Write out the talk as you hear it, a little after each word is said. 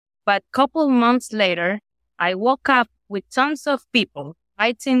But couple months later, I woke up with tons of people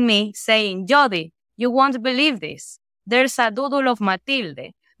writing me saying, Jodie, you won't believe this. There's a doodle of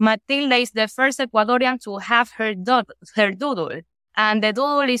Matilde. Matilde is the first Ecuadorian to have her doodle. And the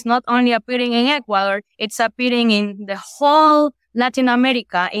doodle is not only appearing in Ecuador, it's appearing in the whole Latin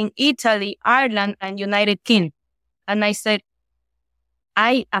America, in Italy, Ireland, and United Kingdom. And I said,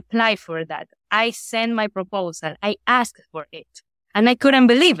 I applied for that. I sent my proposal. I asked for it. And I couldn't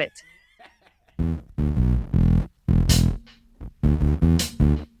believe it.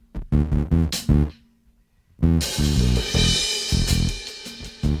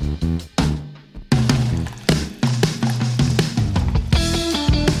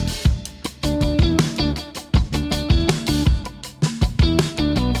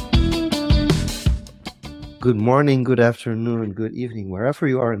 Good morning, good afternoon, good evening, wherever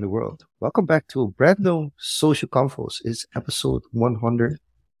you are in the world. Welcome back to a brand new Social Confoes. It's episode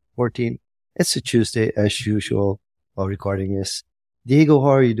 114. It's a Tuesday as usual while recording this. Diego, how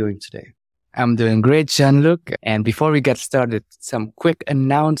are you doing today? I'm doing great, Jean-Luc. And before we get started, some quick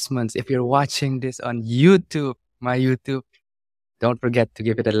announcements. If you're watching this on YouTube, my YouTube, don't forget to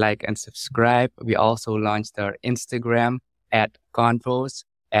give it a like and subscribe. We also launched our Instagram at Confoes.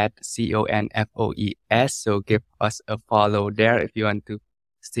 At CONFOES. So give us a follow there if you want to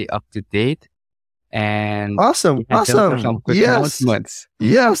stay up to date. And awesome. Some quick announcements.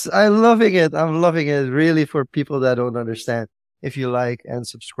 Yes, I'm loving it. Really, for people that don't understand. If you like and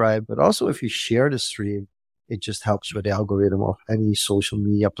subscribe, but also if you share the stream, it just helps with the algorithm of any social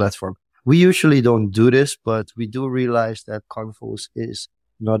media platform. We usually don't do this, but we do realize that Confoes is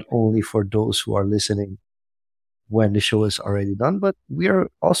not only for those who are listening when the show is already done, but we are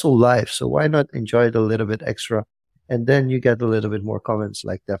also live. So why not enjoy it a little bit extra? And then you get a little bit more comments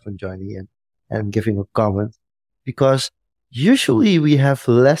like Devon joining in and giving a comment, because usually we have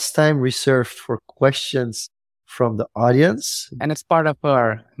less time reserved for questions from the audience. And it's part of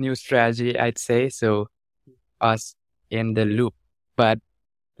our new strategy, I'd say. So us in the loop. But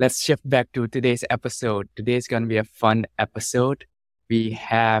let's shift back to today's episode. Today's going to be a fun episode. We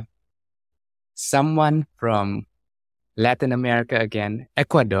have someone from Latin America again,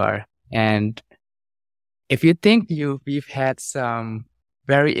 Ecuador. And if you think we've had some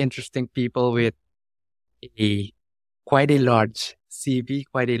very interesting people with quite a large CV,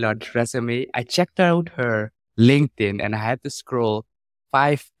 quite a large resume, I checked out her LinkedIn and I had to scroll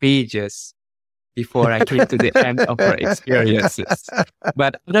 5 pages before I came to the end of her experiences.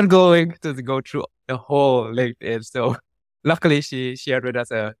 But I'm not going to go through the whole LinkedIn. So luckily she shared with us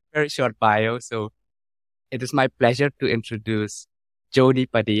a very short bio. So it is my pleasure to introduce Jodie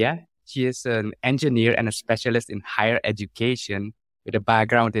Padilla. She is an engineer and a specialist in higher education with a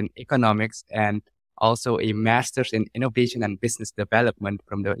background in economics and also a master's in innovation and business development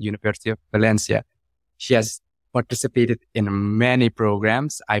from the University of Valencia. She has participated in many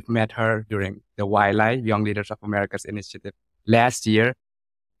programs. I've met her during the YLI, Young Leaders of America's initiative last year.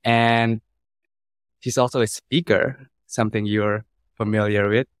 And she's also a speaker, something you're familiar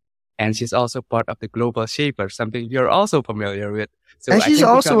with. And she's also part of the Global Shaper, something you're also familiar with. So and she's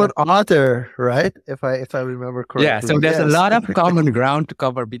also an author, right? If I remember correctly. Yeah, so there's a lot of common ground to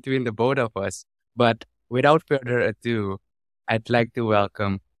cover between the both of us. But without further ado, I'd like to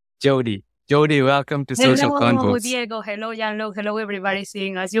welcome Jodie. Jodie, welcome to Social Confoes. Hello, Diego. Hello, Jean-Luc. Hello, everybody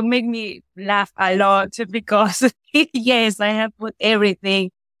seeing us. You make me laugh a lot because, yes, I have put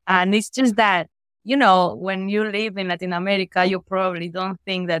everything. And it's just that, you know, when you live in Latin America, you probably don't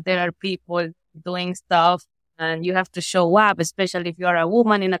think that there are people doing stuff and you have to show up, especially if you are a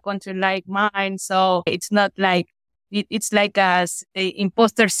woman in a country like mine. So it's not like, it's like a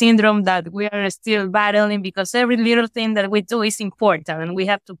imposter syndrome that we are still battling, because every little thing that we do is important and we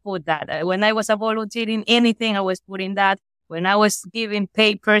have to put that. When I was volunteering anything, I was putting that. When I was giving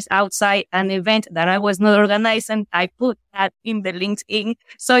papers outside an event that I was not organizing, I put that in the LinkedIn.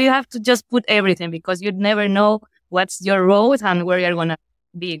 So you have to just put everything, because you never know what's your road and where you're going to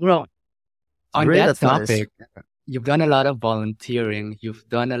be grown. On that topic, you've done a lot of volunteering. You've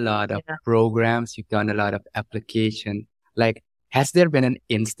done a lot of programs. You've done a lot of application. Like, has there been an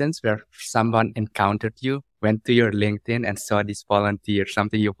instance where someone encountered you, went to your LinkedIn and saw this volunteer,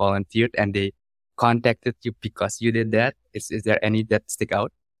 something you volunteered, and they contacted you because you did that? Is there any that stick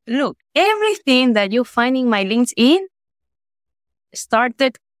out? Look, everything that you find in my LinkedIn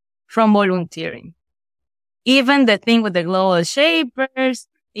started from volunteering. Even the thing with the Global Shapers,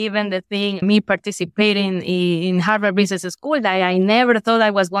 even the thing, me participating in Harvard Business School, that I never thought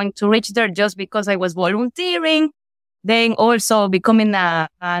I was going to reach there just because I was volunteering. Then also becoming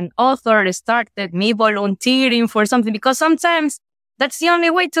an author started me volunteering for something, because sometimes That's the only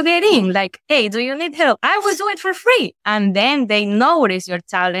way to get in. Like, hey, do you need help? I will do it for free. And then they notice your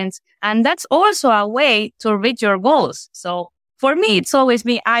talents. And that's also a way to reach your goals. So for me, it's always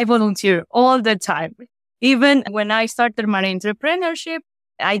been, I volunteer all the time. Even when I started my entrepreneurship,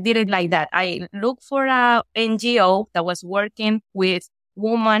 I did it like that. I looked for a NGO that was working with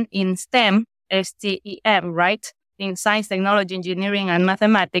women in STEM, STEM, right? In science, technology, engineering, and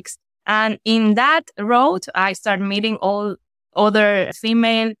mathematics. And in that road, I started meeting all other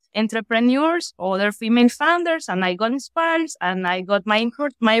female entrepreneurs, other female founders, and I got inspired and I got my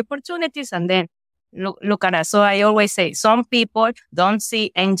opportunities. And then look at us. So I always say some people don't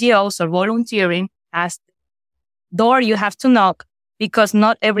see NGOs or volunteering as the door you have to knock, because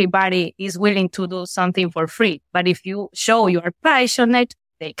not everybody is willing to do something for free. But if you show you are passionate,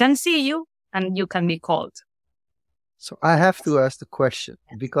 they can see you and you can be called. So I have to ask the question,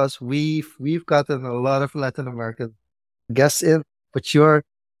 because we've gotten a lot of Latin American guests in, but you're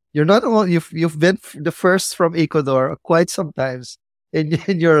not only, you've been the first from Ecuador quite sometimes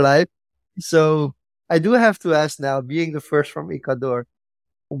in your life. So I do have to ask now, being the first from Ecuador,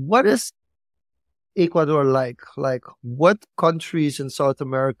 what is Ecuador like? Like, what countries in South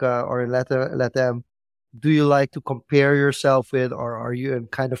America or in Latam do you like to compare yourself with, or are you in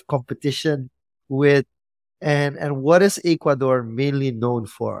kind of competition with? And what is Ecuador mainly known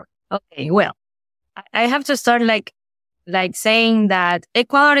for? Okay, well, I have to start like saying that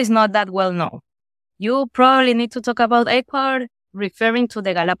Ecuador is not that well known. You probably need to talk about Ecuador referring to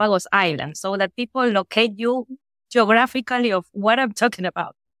the Galapagos Islands so that people locate you geographically of what I'm talking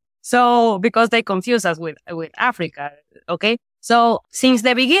about. So, because they confuse us with Africa, okay? So, since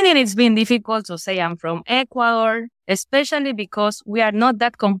the beginning, it's been difficult to say I'm from Ecuador, especially because we are not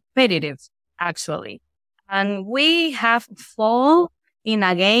that competitive, actually. And we have fallen in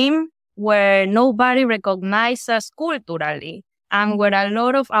a game where nobody recognizes us culturally and where a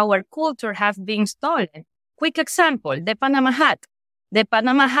lot of our culture have been stolen. Quick example, the Panama hat. The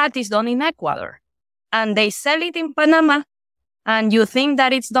Panama hat is done in Ecuador and they sell it in Panama, and you think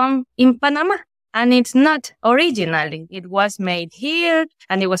that it's done in Panama, and it's not originally. It was made here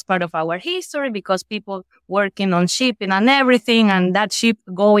and it was part of our history because people working on shipping and everything, and that ship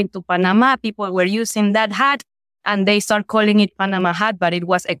going to Panama, people were using that hat and they start calling it Panama hat, but it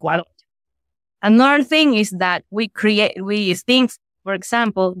was Ecuador. Another thing is that we think, for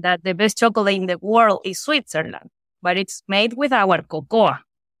example, that the best chocolate in the world is Switzerland, but it's made with our cocoa,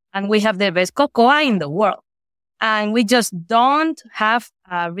 and we have the best cocoa in the world. And we just don't have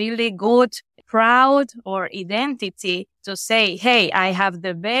a really good, proud or identity to say, hey, I have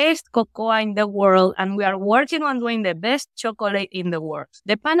the best cocoa in the world and we are working on doing the best chocolate in the world.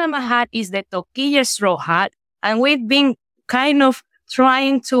 The Panama hat is the toquilla straw hat. And we've been kind of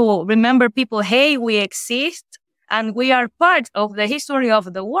trying to remember people, hey, we exist and we are part of the history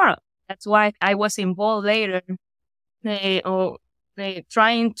of the world. That's why I was involved later,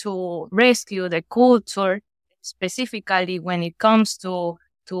 trying to rescue the culture, specifically when it comes to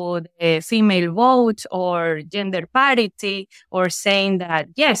the female vote or gender parity, or saying that,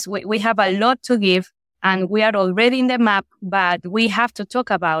 yes, we have a lot to give and we are already in the map, but we have to talk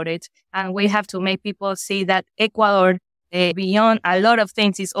about it and we have to make people see that Ecuador, beyond a lot of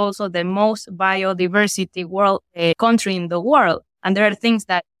things, is also the most biodiversity country in the world. And there are things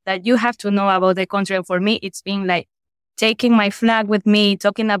that you have to know about the country. And for me, it's been like taking my flag with me,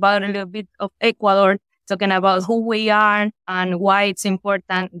 talking about a little bit of Ecuador, talking about who we are and why it's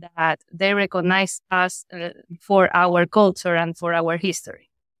important that they recognize us for our culture and for our history.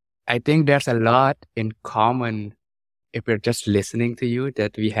 I think there's a lot in common if we're just listening to you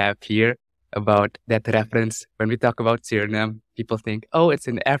that we have here about that reference. When we talk about Suriname, people think, oh, it's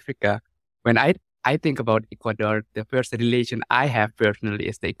in Africa. When I think about Ecuador, the first relation I have personally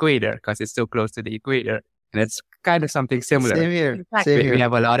is the equator, because it's so close to the equator. And it's kind of something similar. Same here. Exactly. Same here. We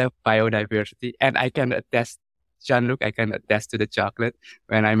have a lot of biodiversity. And I can attest, Jean-Luc, I can attest to the chocolate.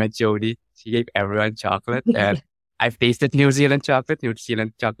 When I met Jodie, she gave everyone chocolate. And I've tasted New Zealand chocolate. New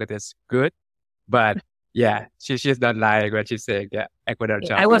Zealand chocolate is good. But yeah, she's not lying when she's saying, yeah, Ecuador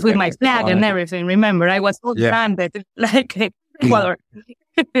chocolate. I was with my flag and everything. Remember, I was so branded, like Ecuador.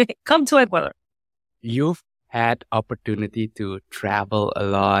 Come to Ecuador. You've had opportunity to travel a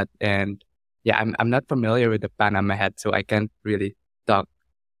lot, and yeah, I'm not familiar with the Panama hat, so I can't really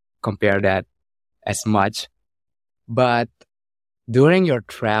compare that as much. But during your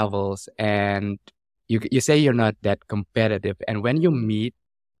travels, and you say you're not that competitive, and when you meet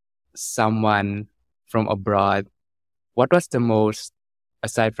someone from abroad, what was the most,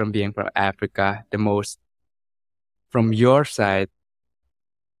 aside from being from Africa, the most, from your side,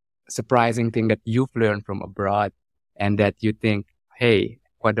 surprising thing that you've learned from abroad and that you think, hey,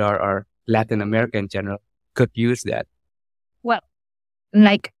 Ecuador or Latin America in general could use that? Well,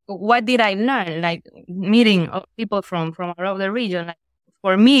 like, what did I learn? Like, meeting people from around the region. Like,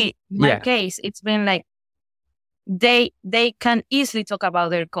 for me, in my Yeah. case, it's been like they can easily talk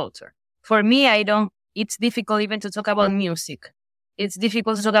about their culture. For me, I don't. It's difficult even to talk about music. It's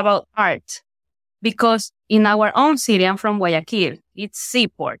difficult to talk about art because in our own city, I'm from Guayaquil. It's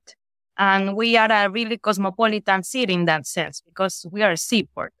seaport, and we are a really cosmopolitan city in that sense because we are a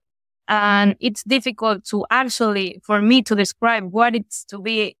seaport. And it's difficult to actually, for me to describe what it's to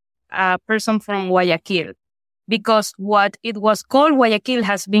be a person from Guayaquil, because what it was called Guayaquil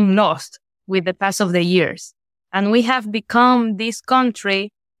has been lost with the pass of the years. And we have become this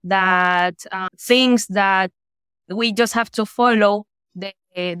country that thinks that we just have to follow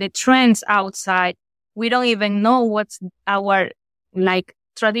the trends outside. We don't even know what's our like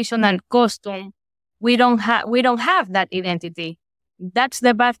traditional costume. We don't have that identity. That's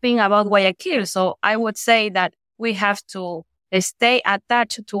the bad thing about Guayaquil. So I would say that we have to stay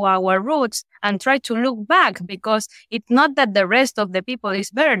attached to our roots and try to look back, because it's not that the rest of the people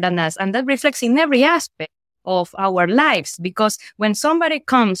is better than us. And that reflects in every aspect of our lives, because when somebody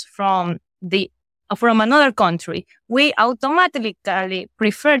comes from another country, we automatically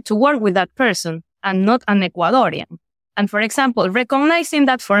prefer to work with that person and not an Ecuadorian. And for example, recognizing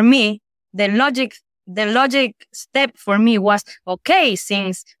that, for me, the logic step for me was, okay,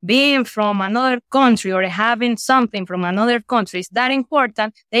 since being from another country or having something from another country is that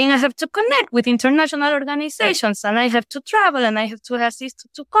important, then I have to connect with international organizations, and I have to travel, and I have to assist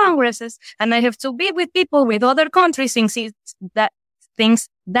to congresses, and I have to be with people with other countries, since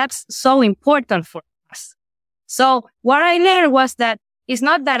that's so important for us. So what I learned was that it's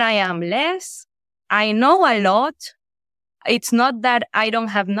not that I am less. I know a lot. It's not that I don't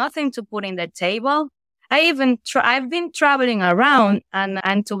have nothing to put in the table. I've been traveling around,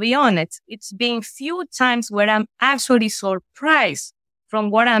 and to be honest, it's been few times where I'm actually surprised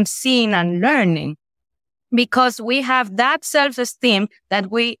from what I'm seeing and learning, because we have that self-esteem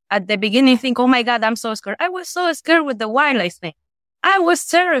that we at the beginning think, oh my God, I'm so scared. I was so scared with the wildlife thing. I was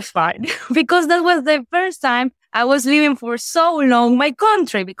terrified because that was the first time I was living for so long my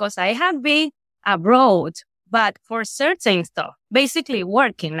country, because I had been abroad, but for certain stuff, basically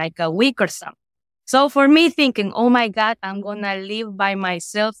working like a week or something. So for me, thinking, oh my God, I'm going to live by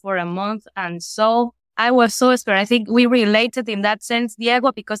myself for a month. And so I was so scared. I think we related in that sense,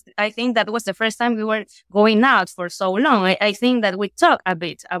 Diego, because I think that was the first time we were going out for so long. I think that we talked a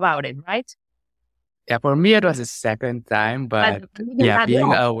bit about it, right? Yeah, for me, it was the second time, but yeah,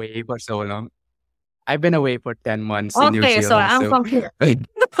 being away for so long. I've been away for 10 months in New Okay, Zealand. so I'm from here.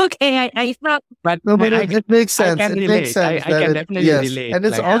 Okay, I thought. But it makes sense. I can It relate. makes sense. I can definitely relate. And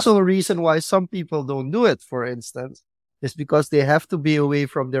it's Like, also a reason why some people don't do it, for instance. It's because they have to be away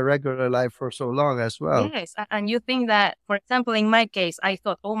from their regular life for so long as well. Yes, and you think that, for example, in my case, I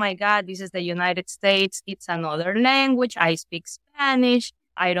thought, oh my God, this is the United States. It's another language. I speak Spanish.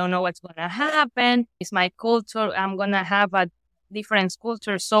 I don't know what's going to happen. It's my culture. I'm going to have a different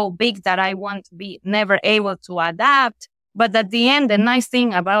culture so big that I won't be never able to adapt. But at the end, the nice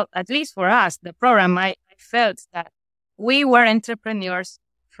thing about, at least for us, the program, I felt that we were entrepreneurs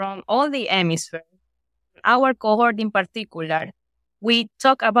from all the hemispheres. Our cohort in particular, we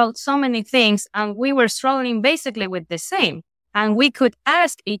talk about so many things, and we were struggling basically with the same. And we could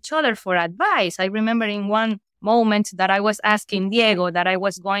ask each other for advice. I remember in one moment that I was asking Diego that I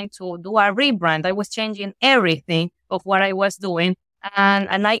was going to do a rebrand. I was changing everything of what I was doing.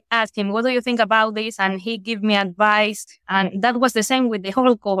 And I asked him, what do you think about this? And he gave me advice. And that was the same with the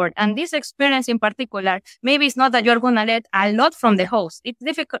whole cohort. And this experience in particular, maybe it's not that you're going to let a lot from the host. It's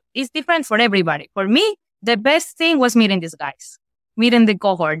difficult. It's different for everybody. For me, the best thing was meeting these guys, meeting the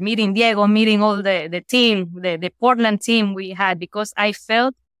cohort, meeting Diego, meeting all the team, the Portland team we had, because I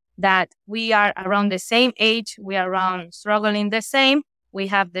felt that we are around the same age. We are around struggling the same. We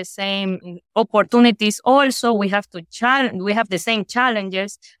have the same opportunities. Also, we have the same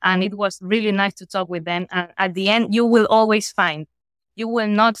challenges. And it was really nice to talk with them. And at the end, you will always you will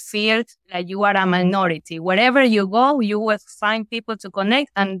not feel like you are a minority. Wherever you go, you will find people to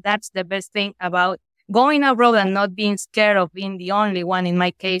connect. And that's the best thing about going abroad and not being scared of being the only one. In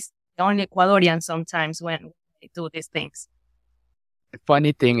my case, the only Ecuadorian sometimes when they do these things. the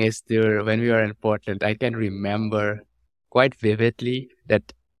funny thing is, when we were in Portland, I can remember quite vividly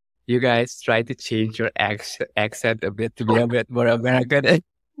that you guys tried to change your accent a bit to be a bit more American.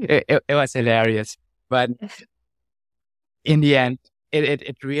 It was hilarious. But in the end,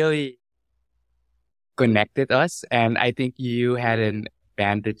 it really connected us. And I think you had an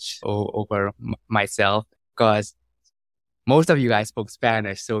advantage over myself, because most of you guys spoke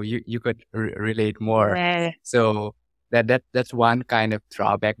Spanish, so you could relate more. Yeah. So that's one kind of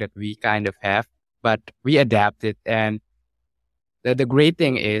drawback that we kind of have, but we adapted. And the great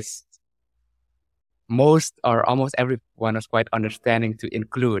thing is most or almost everyone was quite understanding to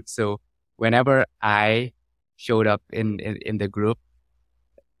include. So whenever I showed up in the group,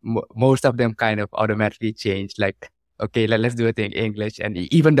 most of them kind of automatically changed. Like, okay, let's do it in English. And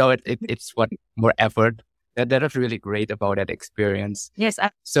even though it's what more effort, that was really great about that experience. Yes.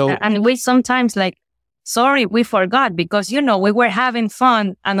 So And we sometimes like, sorry, we forgot because, we were having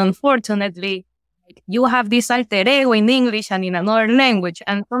fun. And unfortunately, you have this alter ego in English and in another language.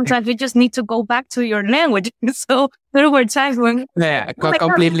 And sometimes you just need to go back to your language. So there were times when... yeah,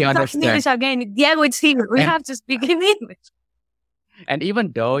 completely understand. English again. Diego, it's here. We have to speak in English. And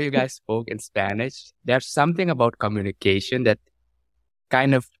even though you guys spoke in Spanish, there's something about communication that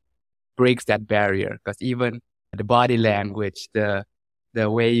kind of breaks that barrier. Because even the body language, the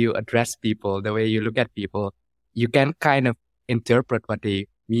way you address people, the way you look at people, you can kind of interpret what they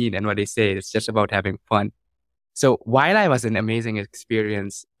mean and what they say. It's just about having fun. So while I was an amazing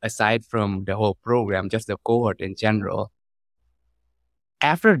experience, aside from the whole program, just the cohort in general,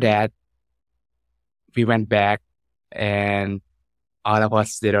 after that, we went back and all of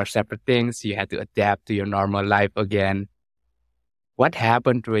us did our separate things. You had to adapt to your normal life again. What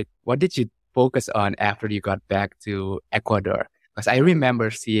happened to it? What did you focus on after you got back to Ecuador? Because I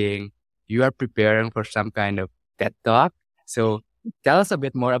remember seeing you are preparing for some kind of TED Talk. So tell us a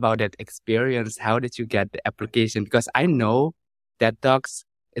bit more about that experience. How did you get the application? Because I know TED Talks,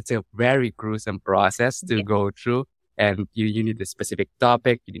 it's a very gruesome process to go through. And you need a specific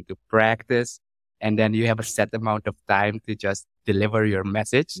topic, you need to practice. And then you have a set amount of time to just deliver your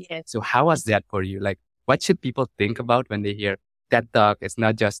message. Yes. So how was that for you? Like, what should people think about when they hear TED Talk? It's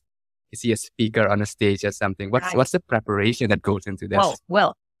not just you see a speaker on a stage or something. What's the preparation that goes into this?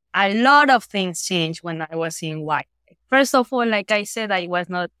 Well, a lot of things changed when I was in Y. First of all, like I said, I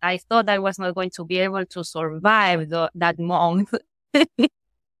thought I was not going to be able to survive that month.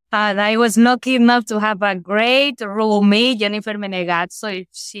 And I was lucky enough to have a great roommate, Jennifer Menegat. So if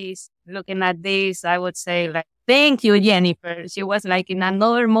she's looking at this, I would say like, thank you, Jennifer. She was like in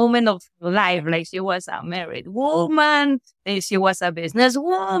another moment of life. Like she was a married woman. She was a business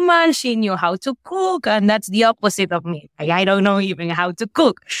woman. She knew how to cook. And that's the opposite of me. Like, I don't know even how to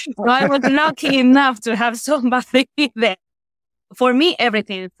cook. So I was lucky enough to have somebody there. For me,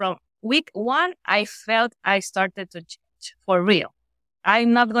 everything from week one, I felt I started to change for real.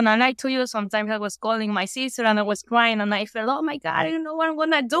 I'm not going to lie to you. Sometimes I was calling my sister and I was crying and I felt, oh my God, I don't know what I'm going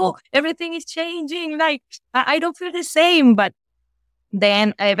to do. Everything is changing. Like, I don't feel the same. But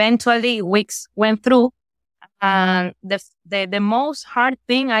then eventually weeks went through. And the most hard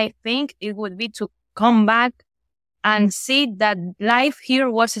thing, I think, it would be to come back and see that life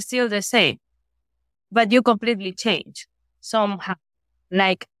here was still the same. But you completely changed somehow.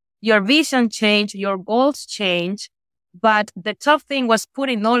 Like your vision changed, your goals changed. But the tough thing was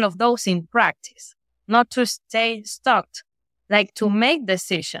putting all of those in practice, not to stay stuck, like to make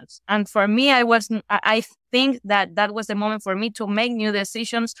decisions. And for me, I think that was the moment for me to make new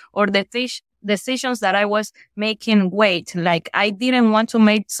decisions or the decisions that I was making wait. Like I didn't want to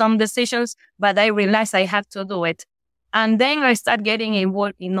make some decisions, but I realized I had to do it. And then I started getting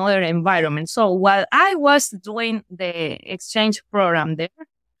involved in other environments. So while I was doing the exchange program there,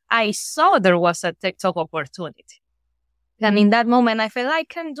 I saw there was a TikTok opportunity. And in that moment, I felt I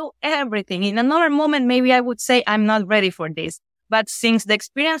can do everything. In another moment, maybe I would say I'm not ready for this. But since the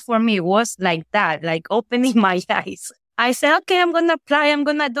experience for me was like that, like opening my eyes, I said, okay, I'm going to apply. I'm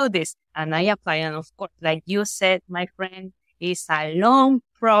going to do this. And I applied. And of course, like you said, my friend, it's a long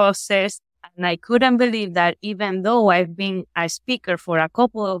process. And I couldn't believe that even though I've been a speaker for a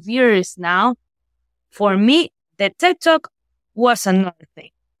couple of years now, for me, the TED Talk was another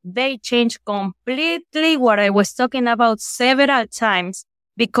thing. They changed completely what I was talking about several times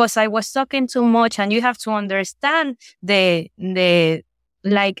because I was talking too much, and you have to understand the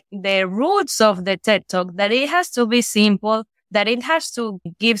roots of the TED Talk, that it has to be simple, that it has to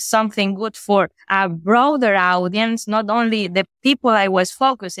give something good for a broader audience, not only the people I was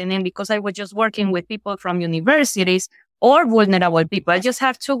focusing in, because I was just working with people from universities or vulnerable people. I just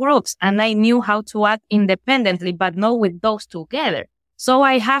have two groups, and I knew how to act independently, but not with those together. So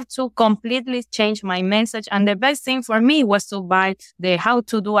I have to completely change my message. And the best thing for me was to buy the How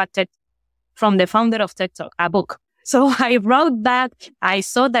to Do a TED from the founder of TED Talk, a book. So I wrote that. I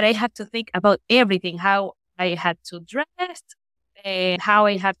saw that I had to think about everything, how I had to dress, how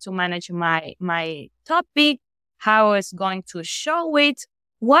I had to manage my topic, how I was going to show it,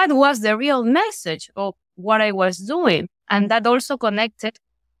 what was the real message of what I was doing. And that also connected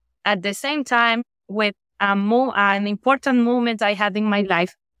at the same time with an important moment I had in my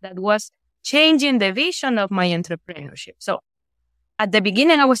life that was changing the vision of my entrepreneurship. So at the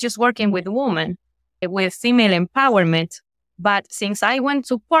beginning, I was just working with women, with female empowerment. But since I went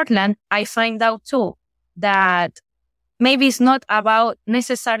to Portland, I find out too that maybe it's not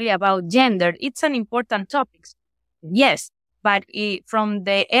necessarily about gender. It's an important topic. Yes. But from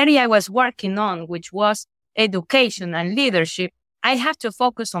the area I was working on, which was education and leadership, I have to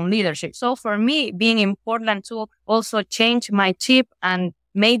focus on leadership. So for me, being in Portland too also changed my chip and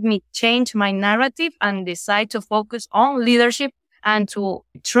made me change my narrative and decide to focus on leadership and to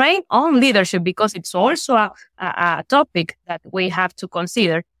train on leadership, because it's also a topic that we have to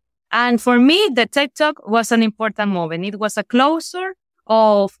consider. And for me, the TED Talk was an important moment. It was a closer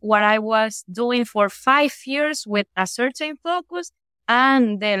of what I was doing for 5 years with a certain focus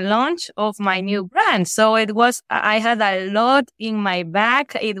and the launch of my new brand. So I had a lot in my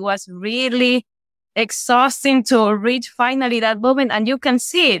back. It was really exhausting to reach finally that moment. And you can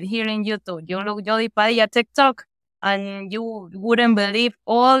see it here in YouTube. You look Jodie Padilla TikTok and you wouldn't believe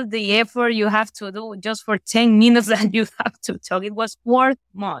all the effort you have to do just for 10 minutes that you have to talk. It was 4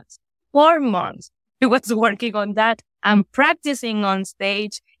 months. 4 months. I was working on that and practicing on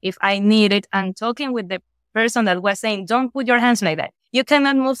stage if I needed, and talking with the person that was saying, don't put your hands like that. You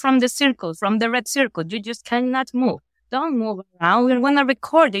cannot move from the circle, from the red circle. You just cannot move. Don't move around. We're going to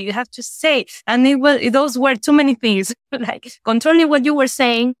record it. You have to say. And those were too many things. Like controlling what you were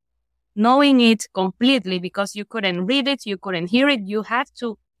saying, knowing it completely, because you couldn't read it, you couldn't hear it. You have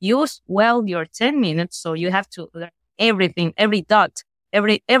to use well your 10 minutes. So you have to learn everything, every dot,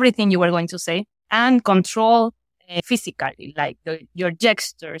 everything you were going to say, and control physically, like your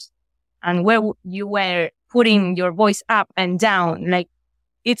gestures and where you were putting your voice up and down. Like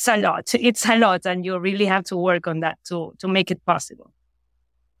it's a lot, and you really have to work on that to make it possible.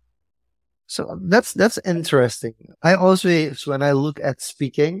 So that's interesting. I always, when I look at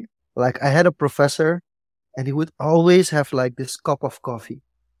speaking, like I had a professor and he would always have like this cup of coffee,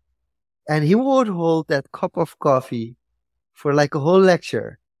 and he would hold that cup of coffee for like a whole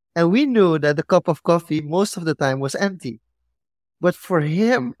lecture. And we knew that the cup of coffee most of the time was empty. But for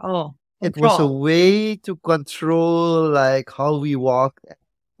him, it was a way to control like how we walk,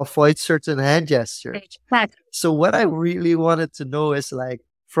 avoid certain hand gestures. Exactly. So what I really wanted to know is like,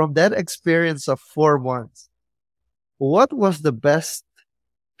 from that experience of 4 months, what was the best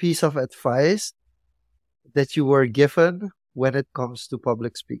piece of advice that you were given when it comes to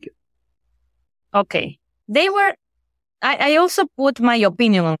public speaking? Okay. I also put my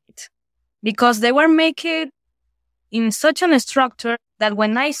opinion on it, because they were making in such a structure that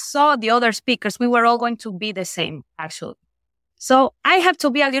when I saw the other speakers, we were all going to be the same, actually. So I have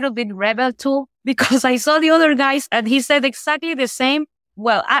to be a little bit rebel too, because I saw the other guys and he said exactly the same.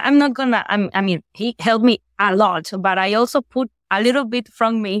 Well, I'm not gonna, I mean, he helped me a lot, but I also put a little bit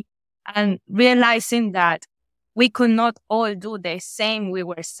from me and realizing that we could not all do the same we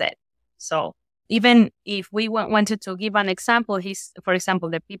were said. So even if we wanted to give an example, for example,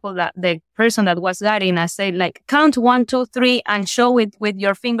 the person that was guiding us said, like, count 1, 2, 3 and show it with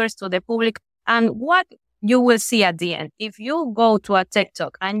your fingers to the public. And what you will see at the end, if you go to a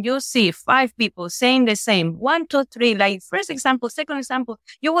TikTok and you see 5 people saying the same, 1, 2, 3, like first example, second example,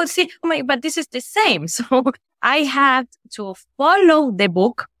 you will see, oh my, but this is the same. So I had to follow the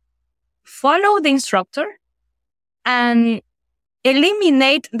book, follow the instructor, and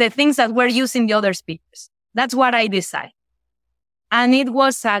eliminate the things that were using the other speakers. That's what I decided. And it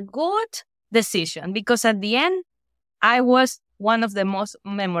was a good decision, because at the end, I was one of the most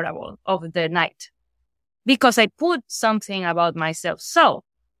memorable of the night, because I put something about myself. So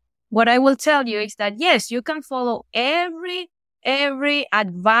what I will tell you is that, yes, you can follow every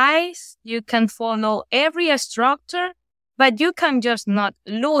advice, you can follow every structure, but you can just not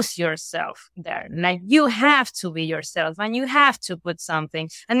lose yourself there. Like, you have to be yourself and you have to put something.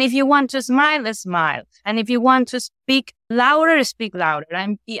 And if you want to smile, smile. And if you want to speak louder, speak louder.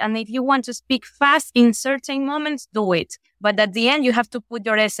 And if you want to speak fast in certain moments, do it. But at the end, you have to put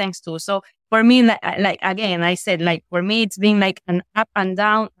your essence too. So for me, like again, I said, like, for me, it's been like an up and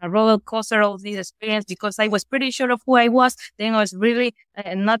down, a roller coaster of this experience, because I was pretty sure of who I was. Then I was really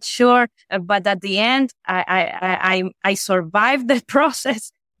not sure. But at the end, I survived the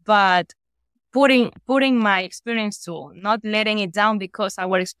process, but putting my experience to, not letting it down, because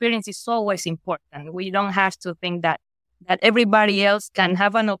our experience is always important. We don't have to think that everybody else can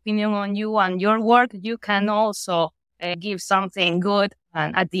have an opinion on you and your work. You can also give something good.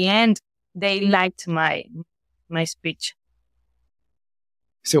 And at the end, they liked my speech.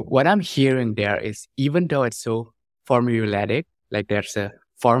 So what I'm hearing there is, even though it's so formulaic, like there's a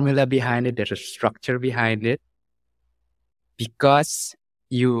formula behind it, there's a structure behind it, because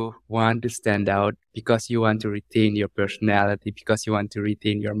you want to stand out, because you want to retain your personality, because you want to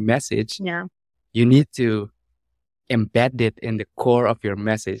retain your message, Yeah. you need to embed it in the core of your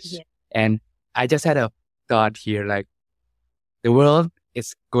message. Yeah. And I just had a thought here, like the world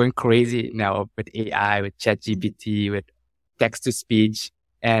is going crazy now with AI, with ChatGPT, with text to speech.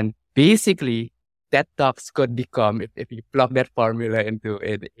 And basically, TED Talks could become, if you plug that formula into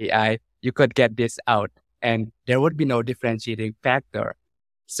an AI, you could get this out and there would be no differentiating factor.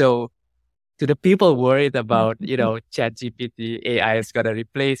 So to the people worried about, ChatGPT, AI is going to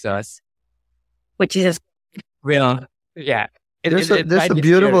replace us. Which is Well, yeah. There's it a might be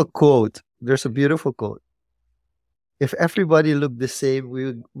beautiful scary. quote. There's a beautiful quote. If everybody looked the same,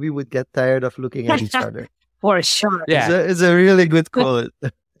 we would get tired of looking at each other. for sure. Yeah. It's a really good quote.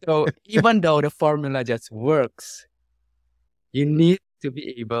 So even though the formula just works, you need to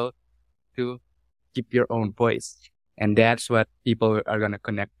be able to keep your own voice. And that's what people are going to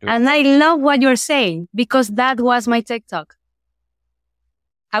connect to. And I love what you're saying because that was my TikTok.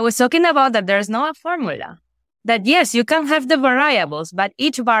 I was talking about that there's no formula. That yes, you can have the variables, but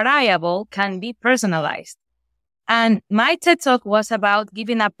each variable can be personalized. And my TED Talk was about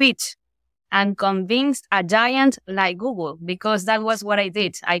giving a pitch and convinced a giant like Google, because that was what I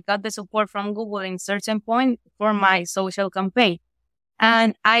did. I got the support from Google in certain point for my social campaign.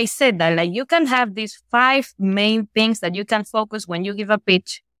 And I said that like you can have these 5 main things that you can focus when you give a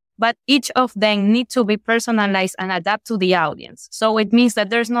pitch, but each of them need to be personalized and adapt to the audience. So it means that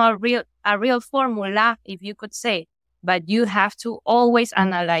there's no a real formula, if you could say, but you have to always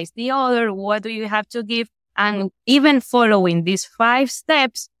analyze the other. What do you have to give? And even following these 5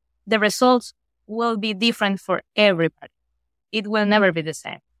 steps, the results will be different for everybody. It will never be the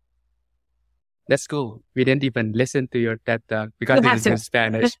same. That's cool. We didn't even listen to your TED Talk because You it have is to. in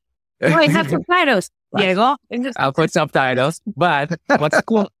Spanish. No, I have subtitles, Diego. I'll put subtitles. But what's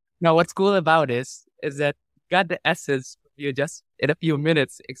cool? Now, what's cool about this is that we got the essence of you just in a few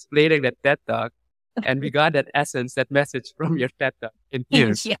minutes explaining that TED Talk, and we got that essence, that message from your TED Talk in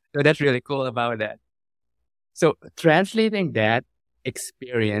here. Yeah. So that's really cool about that. So translating that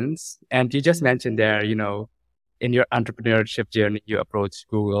experience, and you just mentioned there, in your entrepreneurship journey, you approached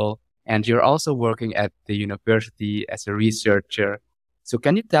Google, and you're also working at the university as a researcher. So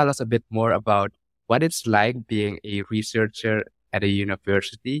can you tell us a bit more about what it's like being a researcher at a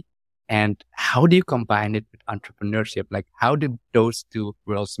university, and how do you combine it with entrepreneurship? Like, how do those two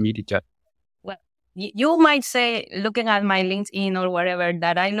worlds meet each other? Well, you might say, looking at my LinkedIn or whatever,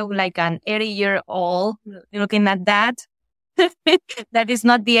 that I look like an 80-year-old looking at that. That is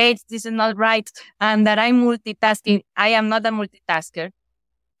not the age. This is not right. And that I'm multitasking. I am not a multitasker.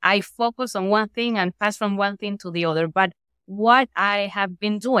 I focus on one thing and pass from one thing to the other. But what I have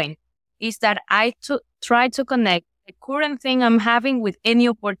been doing is that I try to connect the current thing I'm having with any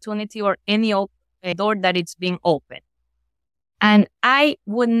opportunity or any door that it's being opened. And I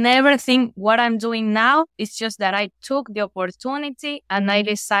would never think what I'm doing now. It's just that I took the opportunity and I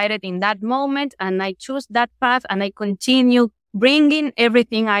decided in that moment and I chose that path and I continue bringing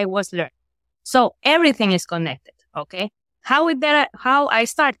everything I was learning. So everything is connected. Okay. How I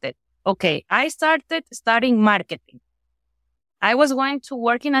started? Okay. I started studying marketing. I was going to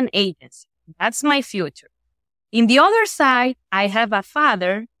work in an agency. That's my future. In the other side, I have a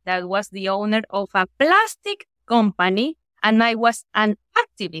father that was the owner of a plastic company, and I was an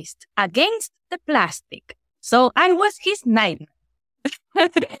activist against the plastic. So I was his nightmare.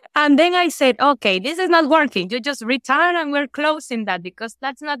 And then I said, okay, this is not working. You just retire and we're closing that because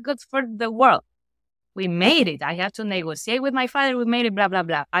that's not good for the world. We made it. I had to negotiate with my father. We made it, blah, blah,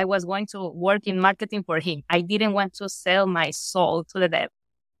 blah. I was going to work in marketing for him. I didn't want to sell my soul to the devil.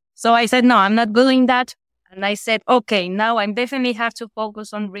 So I said, no, I'm not doing that. And I said, okay, now I definitely have to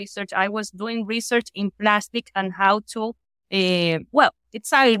focus on research. I was doing research in plastic and how to,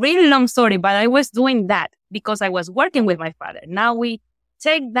 it's a really long story, but I was doing that because I was working with my father. Now we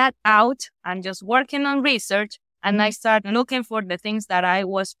take that out. I'm just working on research and I start looking for the things that I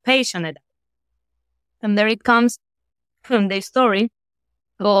was passionate about. And there it comes from the story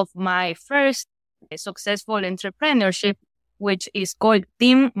of my first successful entrepreneurship, which is called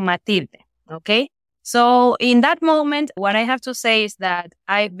Team Matilde. Okay. So in that moment, what I have to say is that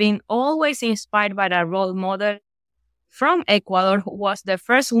I've been always inspired by a role model from Ecuador who was the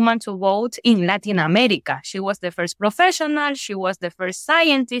first woman to vote in Latin America. She was the first professional. She was the first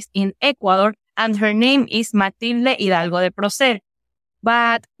scientist in Ecuador, and her name is Matilde Hidalgo de Procel.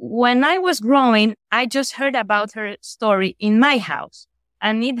 But when I was growing, I just heard about her story in my house,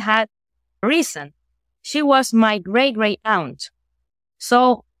 and it had reason. she was my great aunt.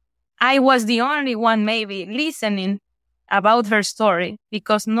 So I was the only one maybe listening about her story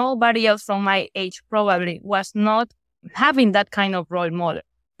because nobody else from my age probably was not having that kind of role model.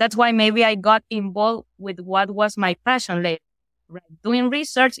 That's why maybe I got involved with what was my passion later. Right? Doing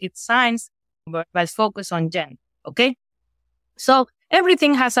research, it's science, but focus on gender. Okay. So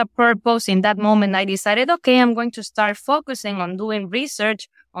everything has a purpose. In that moment, I decided, okay, I'm going to start focusing on doing research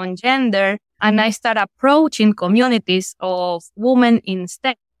on gender. And I start approaching communities of women in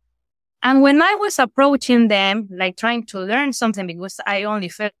STEM. And when I was approaching them, like trying to learn something because I only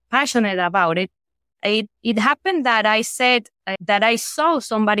felt passionate about it, it happened that I said that I saw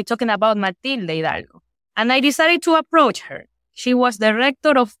somebody talking about Matilde Hidalgo. And I decided to approach her. She was the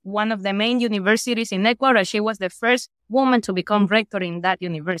rector of one of the main universities in Ecuador. She was the first woman to become rector in that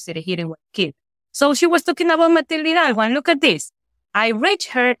university here in Guayaquil. So she was talking about Matilde Hidalgo. And look at this. I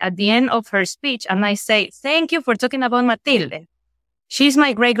reached her at the end of her speech and I say, thank you for talking about Matilde. She's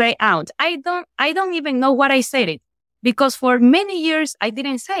my great aunt. I don't even know what I said it because for many years I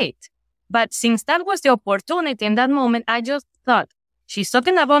didn't say it. But since that was the opportunity in that moment, I just thought, she's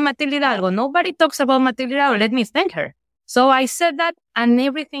talking about Matilde Hidalgo. Nobody talks about Matilde Hidalgo. Let me thank her. So I said that and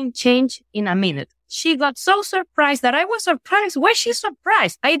everything changed in a minute. She got so surprised that I was surprised. Why is she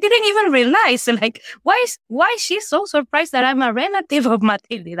surprised? I didn't even realize, like, why is she so surprised that I'm a relative of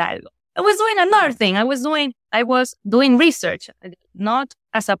Matilde Hidalgo? I was doing another thing. I was doing research, not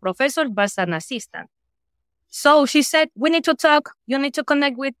as a professor, but as an assistant. So she said, we need to talk. You need to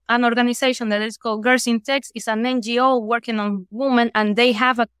connect with an organization that is called Girls in Tech. It's an NGO working on women, and they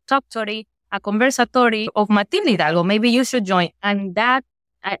have a talkatory, a conversatory of Matilde Hidalgo. Maybe you should join. And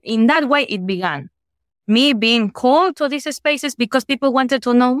in that way, it began. Me being called to these spaces because people wanted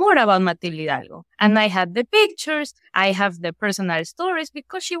to know more about Matilde Hidalgo. And I had the pictures. I have the personal stories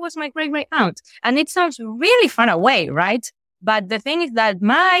because she was my great aunt. And it sounds really far away, right? But the thing is that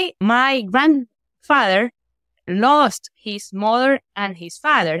my grandfather lost his mother and his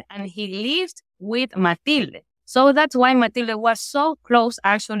father, and he lived with Matilde. So that's why Matilde was so close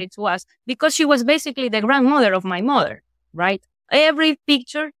actually to us, because she was basically the grandmother of my mother, right? In every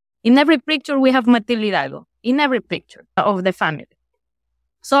picture we have Matilde Hidalgo, in every picture of the family.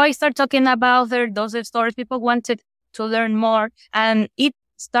 So I started talking about her, those stories. People wanted to learn more, and it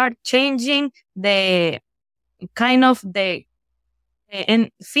started changing the kind of the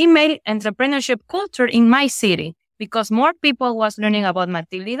female entrepreneurship culture in my city, because more people was learning about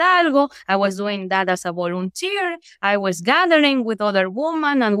Matilde Hidalgo. I was doing that as a volunteer. I was gathering with other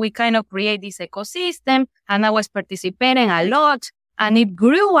women, and we kind of create this ecosystem, and I was participating a lot, and it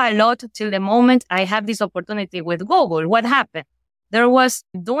grew a lot till the moment I had this opportunity with Google. What happened? There was,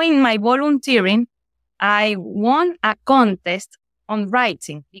 doing my volunteering, I won a contest on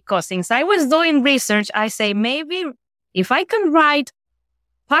writing, because since I was doing research, I say, maybe if I can write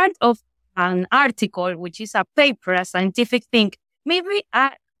part of an article, which is a paper, a scientific thing, maybe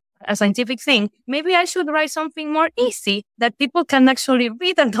I should write something more easy that people can actually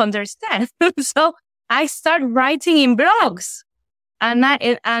read and understand. So I started writing in blogs,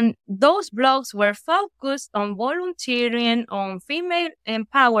 and those blogs were focused on volunteering, on female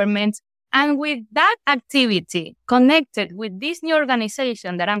empowerment. And with that activity connected with this new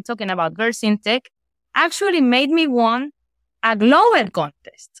organization that I'm talking about, Girls in Tech, actually made me won a global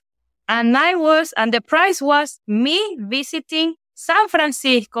contest. And the prize was me visiting San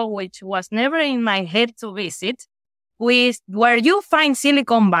Francisco, which was never in my head to visit, where you find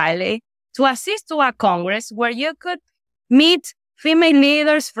Silicon Valley, to assist to a congress where you could meet female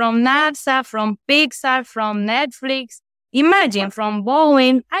leaders from NASA, from Pixar, from Netflix, imagine, from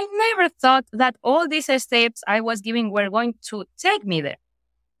Boeing. I never thought that all these steps I was giving were going to take me there.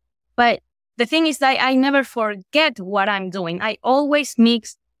 But the thing is that I never forget what I'm doing. I always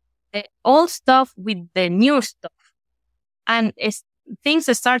mix the old stuff with the new stuff. And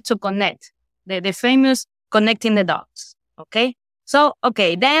things start to connect. The famous connecting the dots. Okay? So,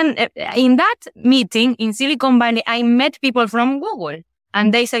 then in that meeting in Silicon Valley, I met people from Google.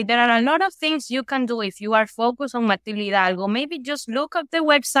 And they say there are a lot of things you can do if you are focused on Matilde Hidalgo. Maybe just look up the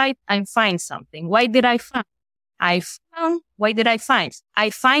website and find something. What did I find? I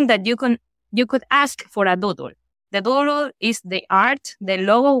find that you could ask for a doodle. The doodle is the art, the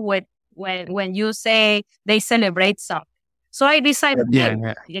logo when you say they celebrate something. So I decided,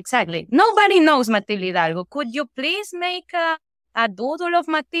 exactly. Nobody knows Matilde Hidalgo. Could you please make a doodle of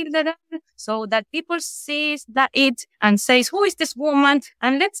Matilde Hidalgo so that people sees it and says, who is this woman?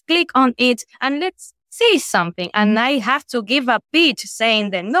 And let's click on it and let's see something. And I have to give a pitch saying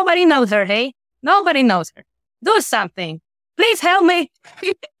that nobody knows her, hey? Nobody knows her. Do something. Please help me.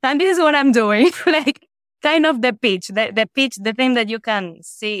 And this is what I'm doing. Like, kind of the pitch, the thing that you can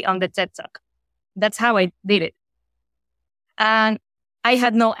see on the TED Talk. That's how I did it. And I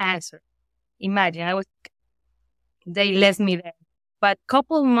had no answer. Imagine, they left me there. But a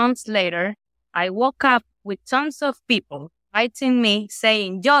couple months later, I woke up with tons of people writing me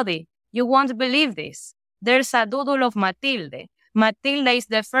saying, Jodie, you won't believe this. There's a doodle of Matilde. Matilde is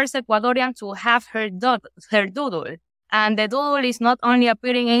the first Ecuadorian to have her doodle. And the doodle is not only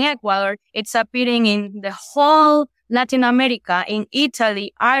appearing in Ecuador, it's appearing in the whole Latin America, in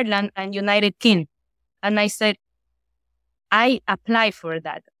Italy, Ireland, and United Kingdom. And I said, I applied for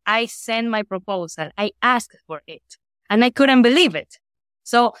that. I sent my proposal. I asked for it. And I couldn't believe it.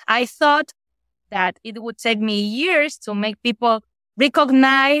 So I thought that it would take me years to make people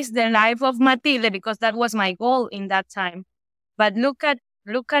recognize the life of Matilde, because that was my goal in that time. But look at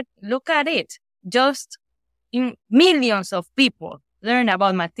it. Just millions of people learn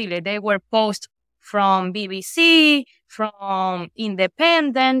about Matilde. They were posts from BBC, from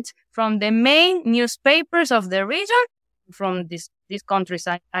Independent, from the main newspapers of the region, from these countries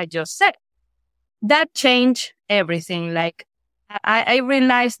I just said. That changed everything. Like, I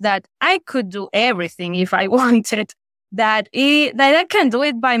realized that I could do everything if I wanted, that I can do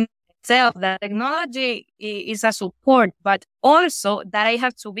it by myself, that technology is a support, but also that I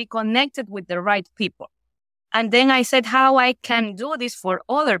have to be connected with the right people. And then I said how I can do this for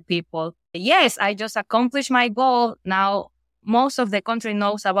other people. Yes, I just accomplished my goal. Now, most of the country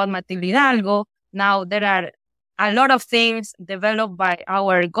knows about Matilde Hidalgo. Now, there are a lot of things developed by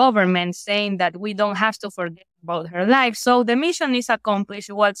our government saying that we don't have to forget about her life. So the mission is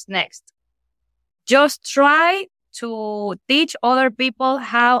accomplished. What's next? Just try to teach other people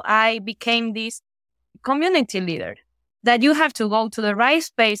how I became this community leader. That you have to go to the right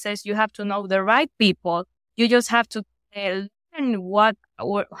spaces. You have to know the right people. You just have to learn what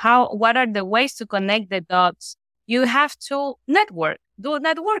are the ways to connect the dots. You have to network, do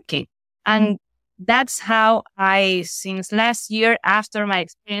networking. And that's how since last year, after my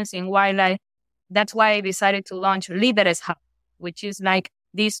experience in wildlife, that's why I decided to launch Leaders Hub, which is like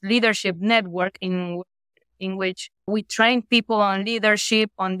this leadership network in which we train people on leadership,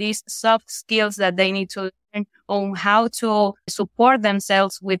 on these soft skills that they need to learn, on how to support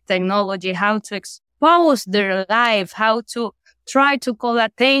themselves with technology, how to expose their life, how to try to call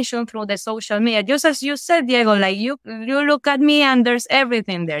attention through the social media. Just as you said, Diego, like you look at me and there's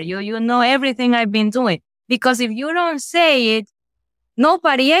everything there. You know everything I've been doing. Because if you don't say it,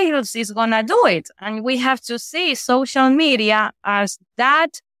 nobody else is gonna do it. And we have to see social media as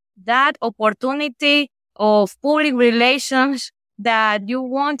that opportunity of public relations that you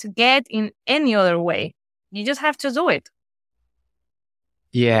won't get in any other way. You just have to do it.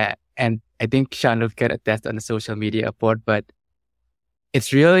 Yeah, and I think Jean-Luc can attest on the social media part, but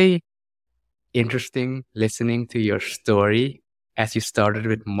it's really interesting listening to your story as you started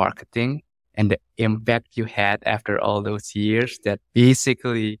with marketing and the impact you had after all those years, that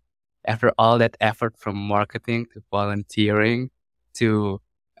basically after all that effort from marketing to volunteering to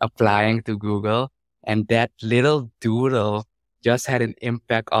applying to Google, and that little doodle just had an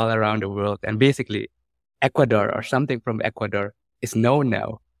impact all around the world. And basically Ecuador or something from Ecuador is known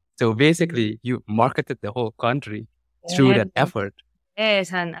now. So basically you marketed the whole country through that effort.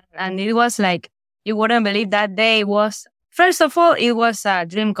 Yes, and it was like, you wouldn't believe that day was, first of all, it was a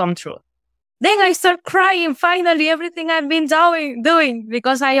dream come true. Then I start crying, finally, everything I've been doing,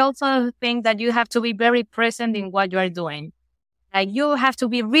 because I also think that you have to be very present in what you are doing. Like, you have to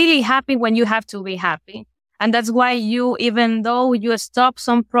be really happy when you have to be happy. And that's why even though you stop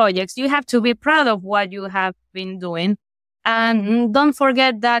some projects, you have to be proud of what you have been doing. And don't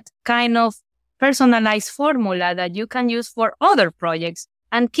forget that kind of personalized formula that you can use for other projects,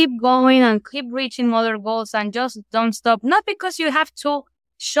 and keep going and keep reaching other goals, and just don't stop. Not because you have to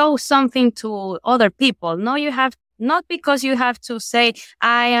show something to other people. No, not because you have to say,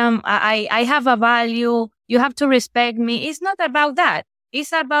 I have a value. You have to respect me. It's not about that.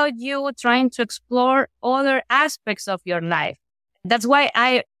 It's about you trying to explore other aspects of your life. That's why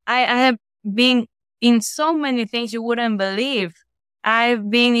I have been in so many things you wouldn't believe. I've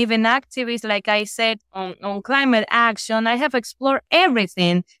been even activist, like I said, on climate action. I have explored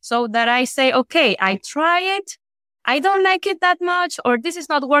everything so that I say, okay, I try it. I don't like it that much, or this is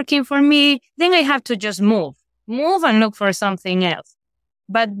not working for me. Then I have to just move and look for something else.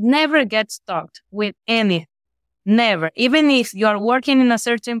 But never get stuck with anything. Never. Even if you're working in a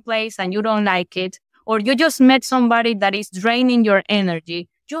certain place and you don't like it, or you just met somebody that is draining your energy,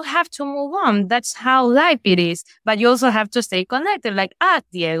 you have to move on. That's how life it is. But you also have to stay connected. Like,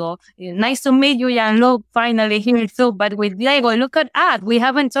 Diego, nice to meet you, Jan-Lo, finally here too. But with Diego, look at we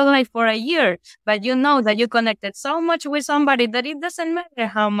haven't talked like for a year. But you know that you connected so much with somebody that it doesn't matter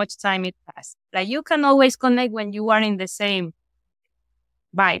how much time it passed. Like, you can always connect when you are in the same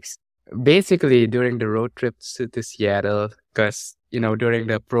vibes. Basically, during the road trips to Seattle, because, during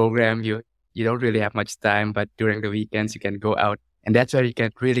the program, you don't really have much time, but during the weekends, you can go out. And that's where you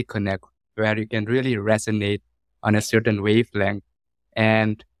can really connect, where you can really resonate on a certain wavelength.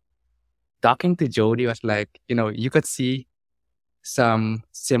 And talking to Jodie was like, you could see some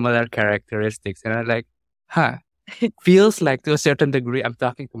similar characteristics. And I'm like, feels like to a certain degree, I'm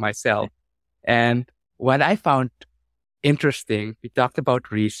talking to myself. And what I found interesting, we talked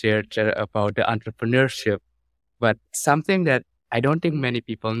about research, about the entrepreneurship, but something that I don't think many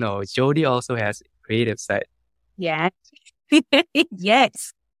people know, Jodie also has a creative side. Yeah.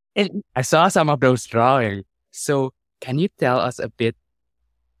 Yes. I saw some of those drawings. So can you tell us a bit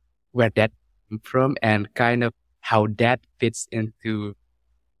where that came from and kind of how that fits into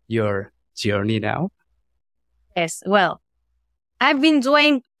your journey now? Yes. Well, I've been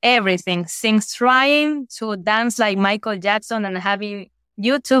doing everything since trying to dance like Michael Jackson and having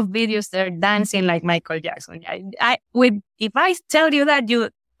YouTube videos that are dancing like Michael Jackson. If I tell you that, you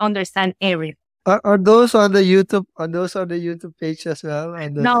understand everything. Are those on the YouTube? Are those on the YouTube page as well?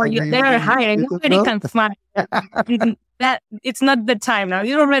 No, they are hiring. Nobody can find that. It's not the time now.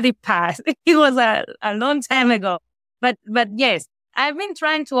 You already passed. It was a long time ago. But yes, I've been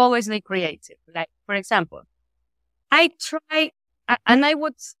trying to always be creative. Like, for example, I try, and I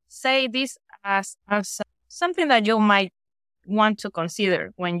would say this as something that you might want to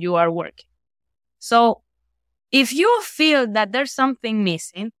consider when you are working. So if you feel that there's something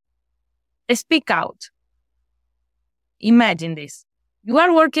missing, speak out. Imagine this. You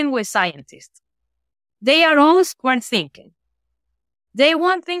are working with scientists. They are all square thinking. They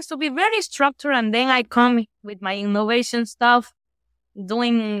want things to be very structured, and then I come with my innovation stuff,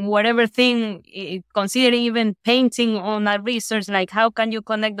 doing whatever thing, considering even painting on a research, like how can you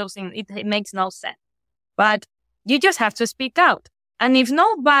connect those things? It makes no sense. But you just have to speak out. And if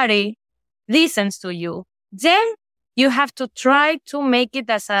nobody listens to you, then you have to try to make it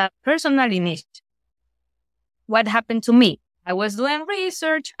as a personal initiative. What happened to me? I was doing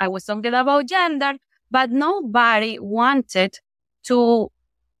research. I was talking about gender, but nobody wanted to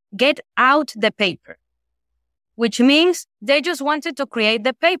get out the paper, which means they just wanted to create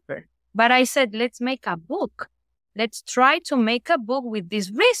the paper. But I said, let's make a book. Let's try to make a book with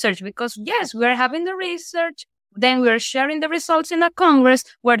this research because, yes, we're having the research. Then we're sharing the results in a congress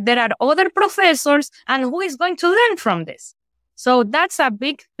where there are other professors, and who is going to learn from this? So that's a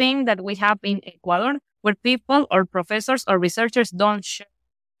big thing that we have in Ecuador, where people or professors or researchers don't share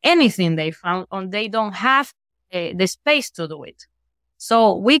anything they found, or they don't have the space to do it.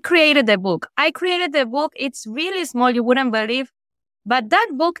 So we created the book. I created the book. It's really small. You wouldn't believe. But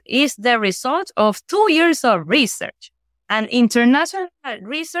that book is the result of 2 years of research and international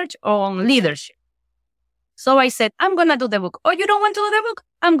research on leadership. So I said, I'm going to do the book. Oh, you don't want to do the book?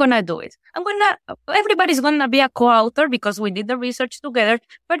 I'm going to do it. Everybody's going to be a co-author because we did the research together,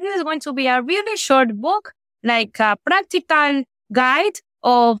 but it is going to be a really short book, like a practical guide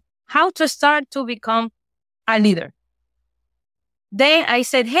of how to start to become a leader. Then I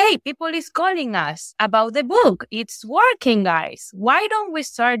said, hey, people is calling us about the book. It's working, guys. Why don't we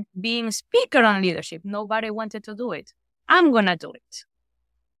start being speaker on leadership? Nobody wanted to do it. I'm going to do it.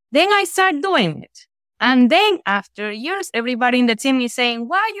 Then I start doing it. And then after years, everybody in the team is saying,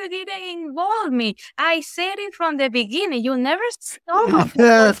 why you didn't involve me? I said it from the beginning. You never saw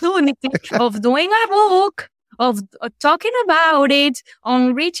the opportunity of doing a book, of talking about it,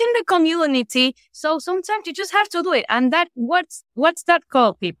 on reaching the community. So sometimes you just have to do it. And that, what's that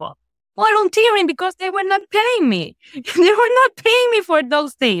called, people? Volunteering, because they were not paying me. They were not paying me for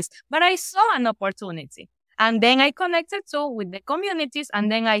those things. But I saw an opportunity. And then I connected with the communities.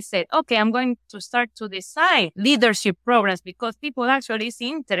 And then I said, okay, I'm going to start to design leadership programs because people actually is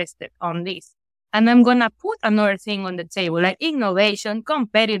interested on this. And I'm going to put another thing on the table, like innovation,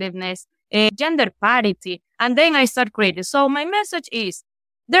 competitiveness, gender parity. And then I start creating. So my message is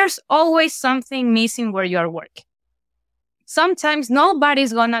there's always something missing where you're working. Sometimes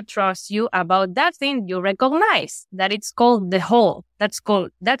nobody's going to trust you about that thing you recognize, that it's called the whole.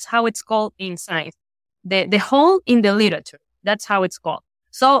 That's how it's called in science. The hole in the literature. That's how it's called.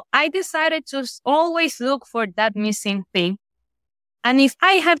 So I decided to always look for that missing thing. And if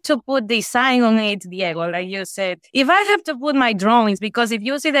I have to put design on it, Diego, like you said, if I have to put my drawings, because if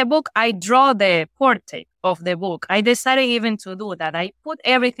you see the book, I draw the portrait. of the book. I decided even to do that. I put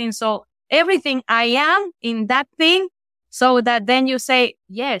everything. So everything I am in that thing, so that then you say,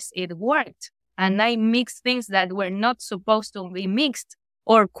 yes, it worked. And I mixed things that were not supposed to be mixed,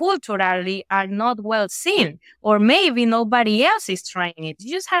 or culturally are not well seen, or maybe nobody else is trying it.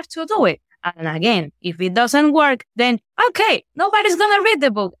 You just have to do it. And again, if it doesn't work, then okay, nobody's going to read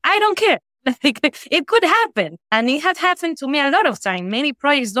the book. I don't care. It could happen. And it had happened to me a lot of times. Many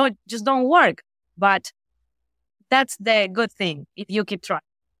projects don't work. But that's the good thing. If you keep trying,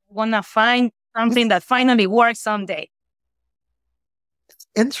 you want to find something that finally works someday. It's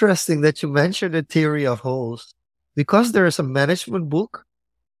interesting that you mentioned the theory of holes, because there is a management book.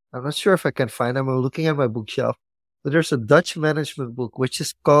 I'm not sure if I can find it. I'm looking at my bookshelf. But there's a Dutch management book, which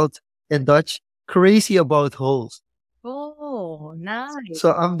is called in Dutch, Crazy About Holes. Oh, nice.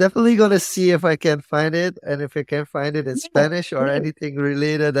 So I'm definitely going to see if I can find it. And if I can find it in Spanish or anything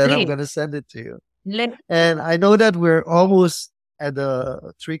related, then I'm going to send it to you. And I know that we're almost at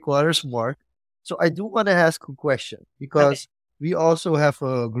the 3/4 mark. So I do want to ask a question, because we also have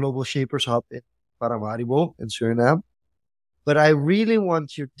a Global Shapers Hub in Paramaribo in Suriname. But I really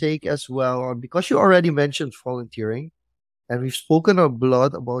want your take as well on, because you already mentioned volunteering, and we've spoken a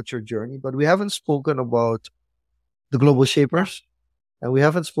lot about your journey, but we haven't spoken about the Global Shapers, and we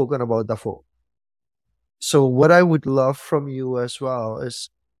haven't spoken about DAFO. So what I would love from you as well is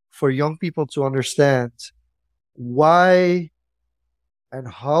for young people to understand why and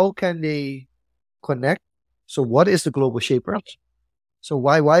how can they connect. So what is the Global Shapers? So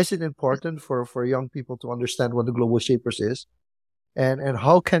why is it important for young people to understand what the Global Shapers is? And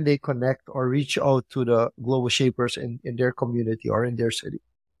how can they connect or reach out to the Global Shapers in their community or in their city?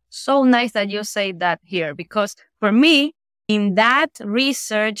 So nice that you say that here, because for me, in that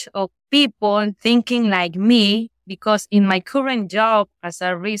research of people thinking like me, because in my current job as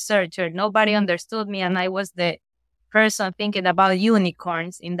a researcher, nobody understood me, and I was the person thinking about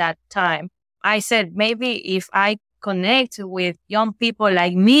unicorns in that time. I said, maybe if I connect with young people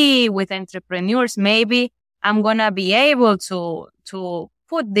like me, with entrepreneurs, maybe I'm going to be able to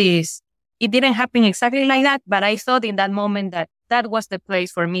put this. It didn't happen exactly like that, but I thought in that moment that was the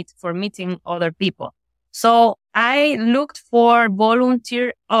place for meeting other people. So I looked for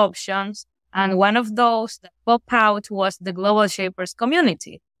volunteer options, and one of those that popped out was the Global Shapers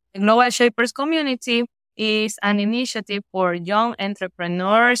Community. The Global Shapers Community is an initiative for young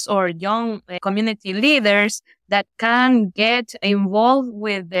entrepreneurs or young community leaders that can get involved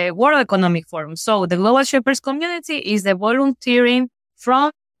with the World Economic Forum. So the Global Shapers Community is the volunteering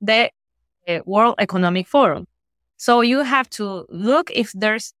from the World Economic Forum. So you have to look if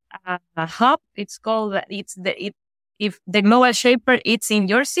there's a hub. It's called, if the Global Shaper, it's in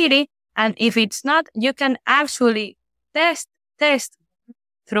your city. And if it's not, you can actually test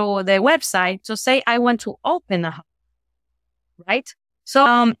through the website to say, I want to open a hub, right?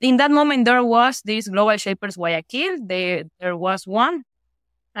 So in that moment, there was this Global Shapers Guayaquil. There was one.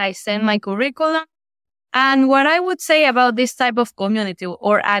 I sent my curriculum. And what I would say about this type of community,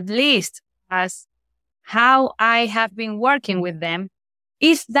 or at least as how I have been working with them,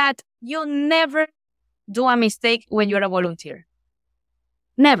 is that you never do a mistake when you're a volunteer.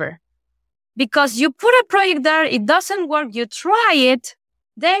 Never. Because you put a project there, it doesn't work, you try it,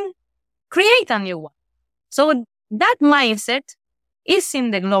 then create a new one. So that mindset is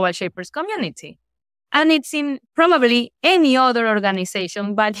in the Global Shapers community. And it's in probably any other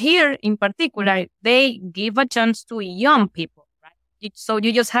organization, but here in particular, they give a chance to young people, right? So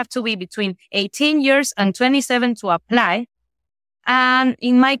you just have to be between 18 years and 27 to apply. And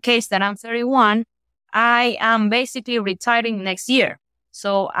in my case, that I'm 31, I am basically retiring next year.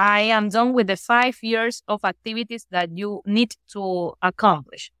 So I am done with the 5 years of activities that you need to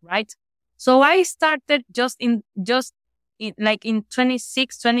accomplish, right? So I started in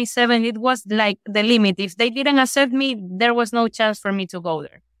 26, 27, it was like the limit. If they didn't accept me, there was no chance for me to go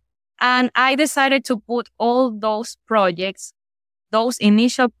there. And I decided to put all those projects, those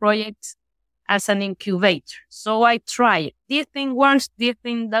initial projects, as an incubator. So I try it. This thing works, this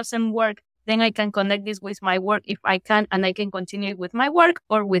thing doesn't work. Then I can connect this with my work if I can, and I can continue with my work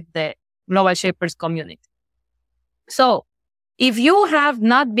or with the Global Shapers community. So if you have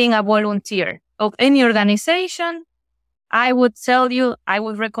not been a volunteer of any organization, I would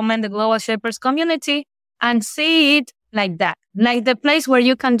recommend the Global Shapers community and see it like that, like the place where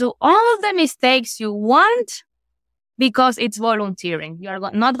you can do all the mistakes you want because it's volunteering. You're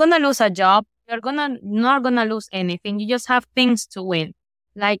not going to lose a job. You're not going to lose anything. You just have things to win,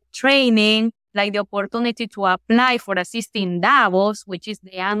 like training, like the opportunity to apply for assisting Davos, which is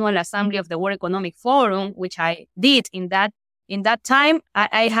the annual assembly of the World Economic Forum, which I did in that time.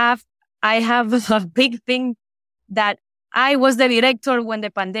 I have I have a big thing that I was the director when the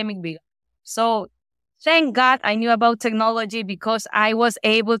pandemic began. So thank God I knew about technology because I was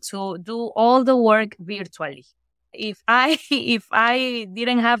able to do all the work virtually. If I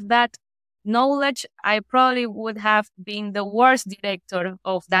didn't have that knowledge, I probably would have been the worst director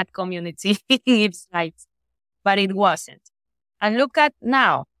of that community sites, but it wasn't. And look at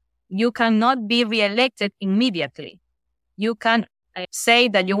now, you cannot be reelected immediately. You can say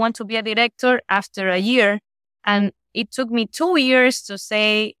that you want to be a director after a year. And it took me 2 years to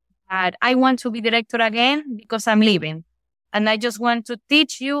say that I want to be director again because I'm leaving. And I just want to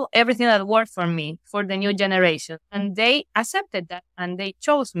teach you everything that worked for me, for the new generation. And they accepted that and they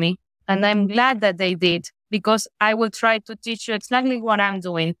chose me. And I'm glad that they did because I will try to teach you exactly what I'm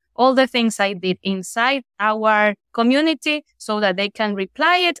doing, all the things I did inside our community so that they can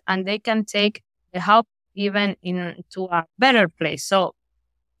reply it and they can take the help even into a better place. So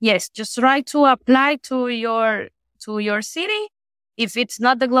yes, just try to apply to your city. If it's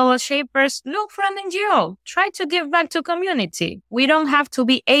not the Global Shapers, look for an NGO. Try to give back to community. We don't have to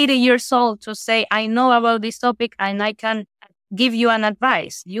be 80 years old to say, I know about this topic and I can give you an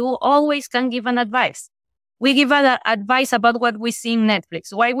advice. You always can give an advice. We give an advice about what we see in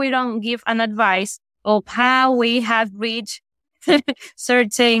Netflix. Why we don't give an advice of how we have reached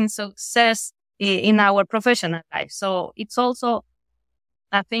certain success in our professional life. So it's also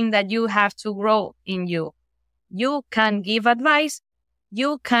a thing that you have to grow in you. You can give advice,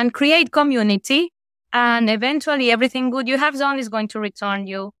 you can create community, and eventually everything good you have done is going to return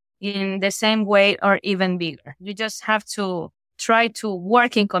you in the same way or even bigger. You just have to try to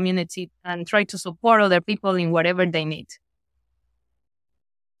work in community and try to support other people in whatever they need.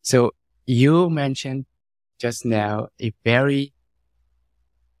 So you mentioned just now a very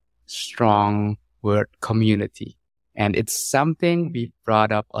strong word, community. And it's something we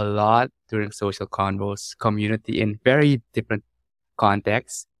brought up a lot during Social Confoes, community in very different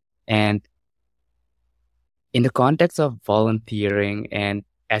contexts. And in the context of volunteering, and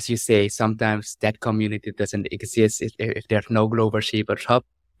as you say, sometimes that community doesn't exist. If there's no Global Shapers Hub,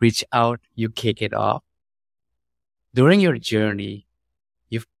 reach out, you kick it off. During your journey,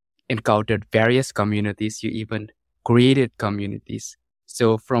 you've encountered various communities, you even created communities.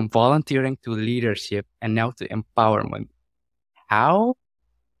 So from volunteering to leadership and now to empowerment, how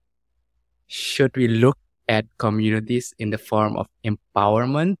should we look at communities in the form of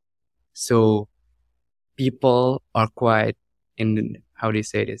empowerment? So people are quite how do you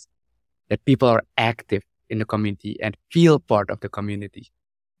say this? That people are active in the community and feel part of the community.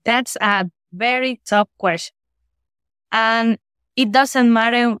 That's a very tough question. And it doesn't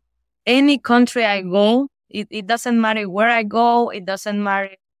matter any country I go. It doesn't matter where I go. It doesn't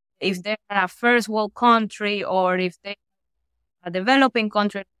matter if they're a first world country or if they're a developing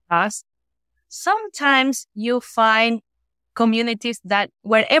country like us. Sometimes you find communities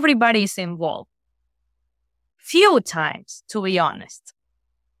where everybody is involved. Few times, to be honest.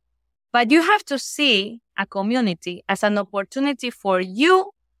 But you have to see a community as an opportunity for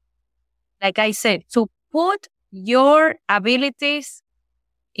you, like I said, to put your abilities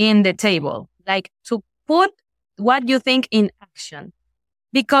in the table, like to put what you think in action.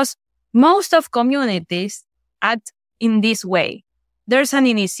 Because most of communities act in this way. There's an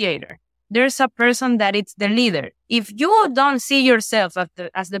initiator. There's a person that is the leader. If you don't see yourself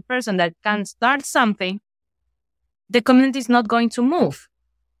as the person that can start something, the community is not going to move.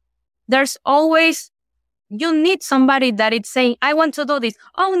 There's always, you need somebody that is saying, I want to do this.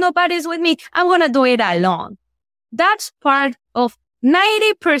 Oh, nobody's with me. I'm going to do it alone. That's part of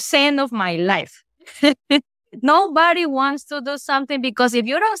 90% of my life. Nobody wants to do something because if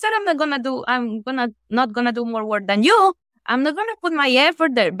you don't say not gonna do more work than you, I'm not gonna put my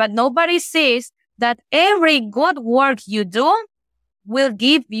effort there. But nobody says that every good work you do will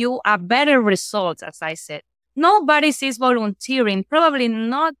give you a better result, as I said. Nobody sees volunteering. Probably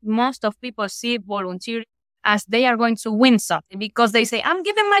not most of people see volunteering as they are going to win something because they say, I'm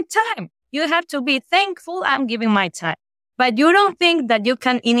giving my time. You have to be thankful I'm giving my time. But you don't think that you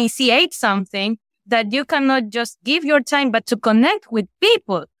can initiate something, that you cannot just give your time, but to connect with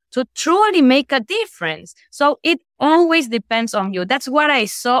people, to truly make a difference. So it always depends on you. That's what I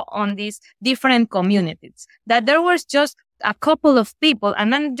saw on these different communities, that there was just a couple of people,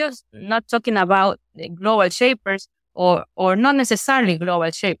 and I'm just not talking about the global shapers or not necessarily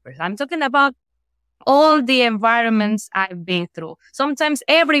global shapers. I'm talking about all the environments I've been through. Sometimes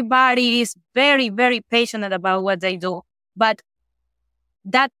everybody is very, very passionate about what they do, but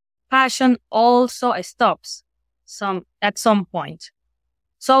that passion also stops at some point.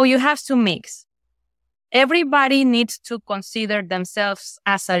 So you have to mix. everybody needs to consider themselves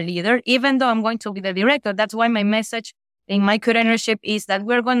as a leader, even though I'm going to be the director. That's why my message in my curatorship is that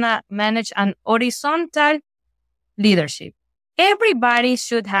we're going to manage an horizontal leadership. Everybody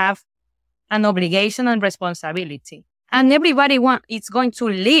should have an obligation and responsibility. And everybody is going to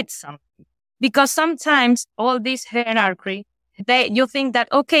lead something. Because sometimes all this hierarchy, you think that,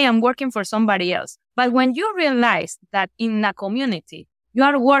 okay, I'm working for somebody else. But when you realize that in a community, you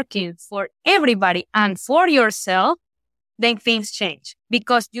are working for everybody and for yourself, then things change.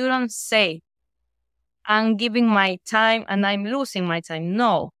 Because you don't say, I'm giving my time and I'm losing my time.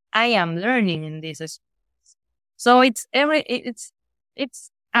 No, I am learning in this experience. So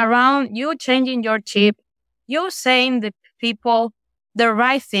it's around you changing your chip, you saying the people the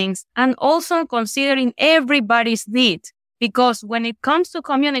right things, and also considering everybody's need. Because when it comes to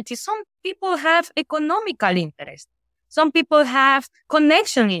community, some people have economical interest. Some people have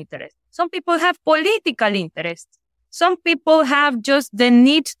connection interest. Some people have political interest. Some people have just the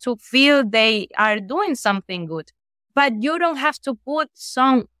need to feel they are doing something good. But you don't have to put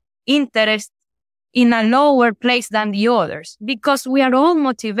some interest in a lower place than the others, because we are all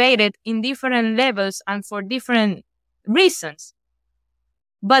motivated in different levels and for different reasons.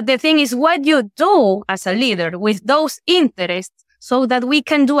 But the thing is what you do as a leader with those interests so that we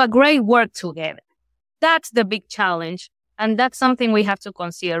can do a great work together. That's the big challenge. And that's something we have to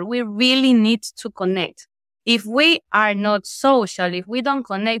consider. We really need to connect. If we are not social, if we don't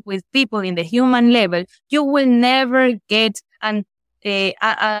connect with people in the human level, you will never get an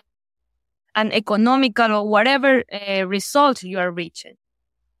economical or whatever result you are reaching.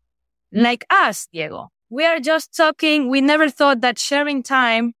 Like us, Diego. We are just talking. We never thought that sharing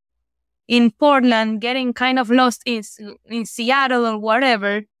time in Portland, getting kind of lost in Seattle or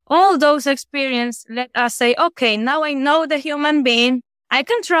whatever, all those experiences let us say, okay, now I know the human being. I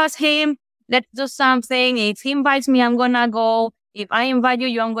can trust him. Let's do something. If he invites me, I'm going to go. If I invite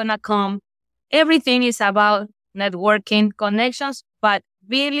you, I'm going to come. Everything is about networking, connections, but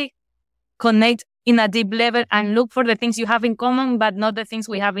really connect in a deep level and look for the things you have in common, but not the things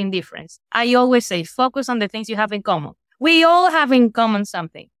we have in difference. I always say, focus on the things you have in common. We all have in common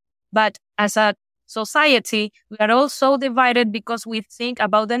something, but as a society, we are all so divided because we think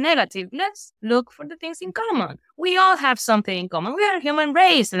about the negative. Let's look for the things in common. We all have something in common. We are a human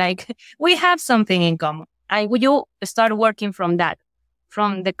race. Like, we have something in common. You start working from that,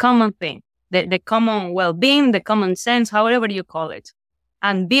 from the common thing, the common well-being, the common sense, however you call it,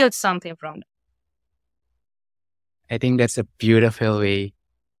 and build something from that. I think that's a beautiful way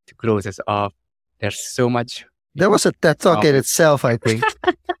to close us off. There's so much. That was a TED Talk in itself, I think.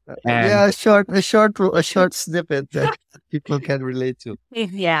 Yeah, a short snippet that people can relate to.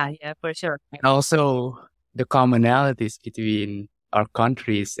 Yeah, for sure. And also the commonalities between our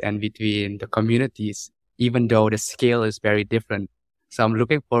countries and between the communities, even though the scale is very different. So I'm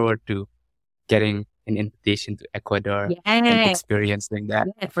looking forward to getting an invitation to Ecuador and experiencing that.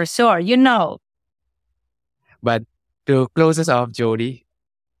 Yeah, for sure. But to close us off, Jodie,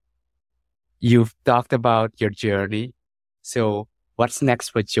 you've talked about your journey. So what's next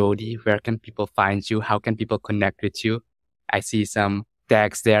for Jodie? Where can people find you? How can people connect with you? I see some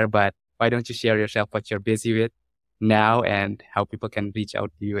tags there, but why don't you share yourself what you're busy with now and how people can reach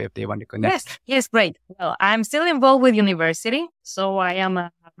out to you if they want to connect? Yes, great. Well, I'm still involved with university. So I am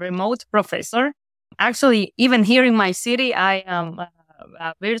a remote professor. Actually, even here in my city, I am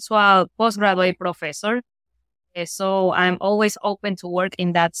a virtual postgraduate professor. So I'm always open to work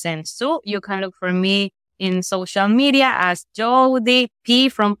in that sense too. You can look for me in social media as Jodie P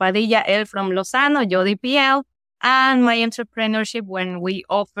from Padilla, L from Lozano, Jodie PL, and my entrepreneurship when we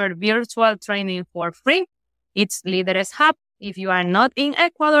offer virtual training for free. It's Líderes Hub. If you are not in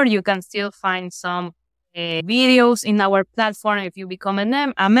Ecuador, you can still find some videos in our platform. If you become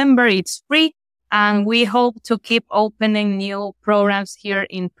a member, it's free. And we hope to keep opening new programs here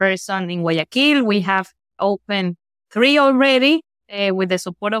in person in Guayaquil. We have opened 3 already with the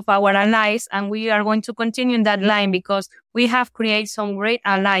support of our allies. And we are going to continue in that line because we have created some great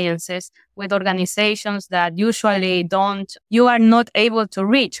alliances with organizations that usually you are not able to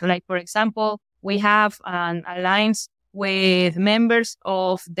reach. Like, for example, we have an alliance with members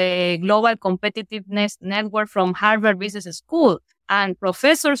of the Global Competitiveness Network from Harvard Business School. And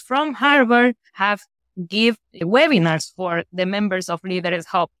professors from Harvard have give webinars for the members of Líderes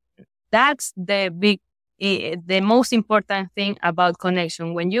Hub. That's the most important thing about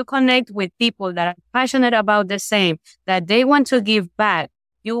connection. When you connect with people that are passionate about the same, that they want to give back,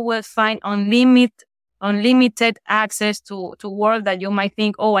 you will find unlimited access to work that you might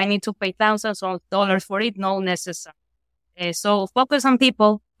think, oh, I need to pay thousands of dollars for it. No necessary. So focus on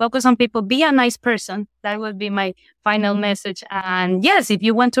people, focus on people, be a nice person. That would be my final message. And yes, if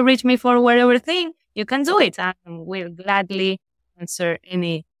you want to reach me for whatever thing, you can do it. I will gladly answer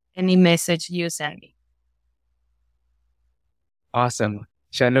any message you send me. Awesome.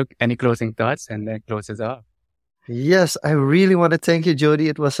 Shanuk, any closing thoughts and then close us off? Yes, I really want to thank you, Jodie.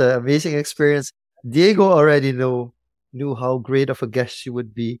 It was an amazing experience. Diego already knew how great of a guest she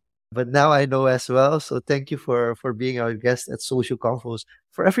would be, but now I know as well. So thank you for being our guest at Social Confoes.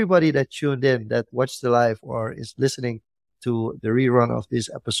 For everybody that tuned in, that watched the live or is listening to the rerun of this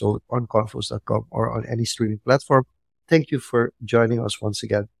episode on confoes.com or on any streaming platform, thank you for joining us once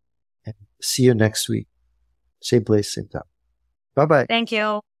again. And see you next week. Same place, same time. Bye-bye. Thank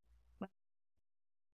you.